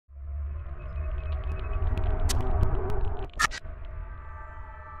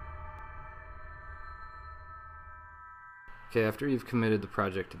Okay, after you've committed the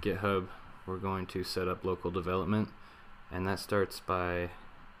project to GitHub, we're going to set up local development, and that starts by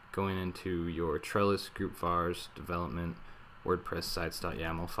going into your Trellis group vars development WordPress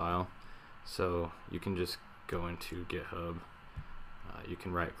sites.yaml file. So you can just go into GitHub, you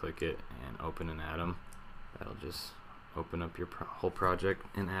can right click it and open an atom. That'll just open up your whole project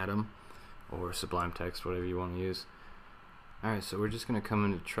in Atom or Sublime Text, whatever you want to use. Alright, so we're just going to come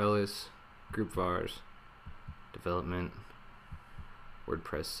into Trellis group vars development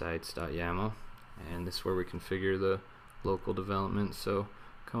WordPress sites.yaml, and this is where we configure the local development. So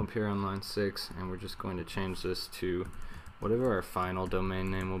come up here on line 6, and we're just going to change this to whatever our final domain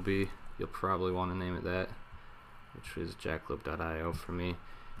name will be. You'll probably want to name it that, which is jackalope.io for me.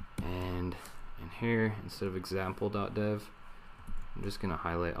 And in here, instead of example.dev, I'm just going to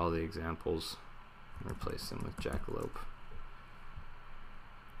highlight all the examples and replace them with Jackalope.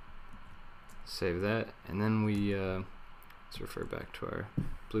 Save that, and then we let's refer back to our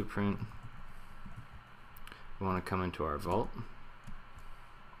blueprint. We want to come into our vault.yaml,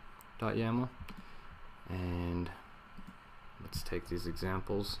 and let's take these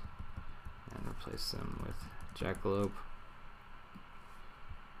examples and replace them with Jackalope,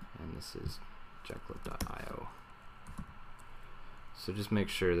 and this is jackalope.io. So just make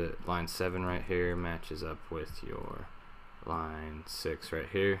sure that line 7 right here matches up with your line 6 right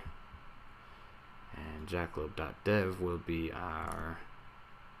here, and jackalope.dev will be our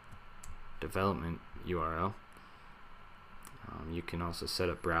development URL. You can also set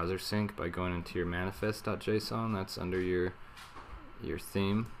up browser sync by going into your manifest.json. That's under your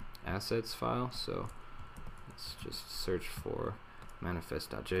theme assets file. So let's just search for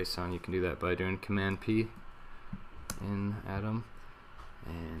manifest.json. You can do that by doing Command P in Atom,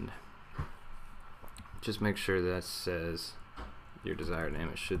 and just make sure that says your desired name.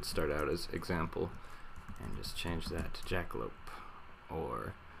 It should start out as example, and just change that to Jackalope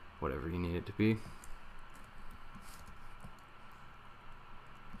or whatever you need it to be.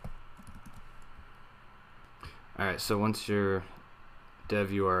 Alright, so once your dev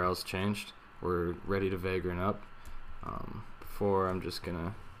URL is changed, we're ready to Vagrant Up. Before, I'm just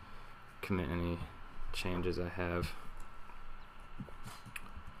gonna commit any changes I have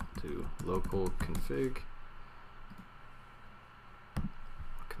to local config,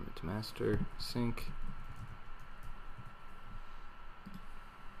 commit to master sync.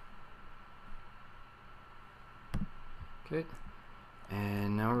 Okay,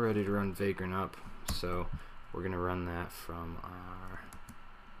 and now we're ready to run Vagrant Up. So we're going to run that from our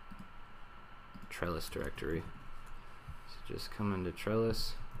Trellis directory. So just come into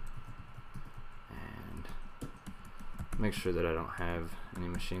Trellis and make sure that I don't have any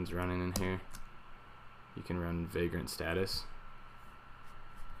machines running in here. You can run Vagrant status,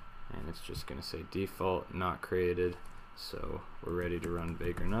 and it's just going to say default not created. So we're ready to run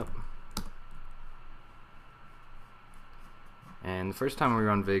Vagrant Up. And the first time we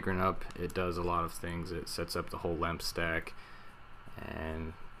run Vagrant Up, it does a lot of things. It sets up the whole lamp stack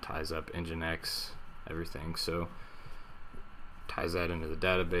and ties up Nginx, everything. So ties that into the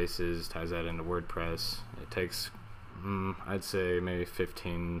databases, ties that into WordPress. It takes, I'd say maybe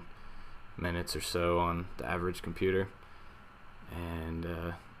 15 minutes or so on the average computer. And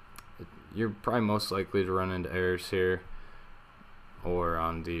you're probably most likely to run into errors here or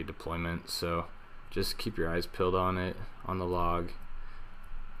on the deployment. So just keep your eyes peeled on it, on the log.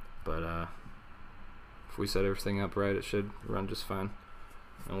 But if we set everything up right, it should run just fine,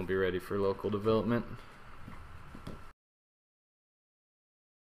 and we'll be ready for local development.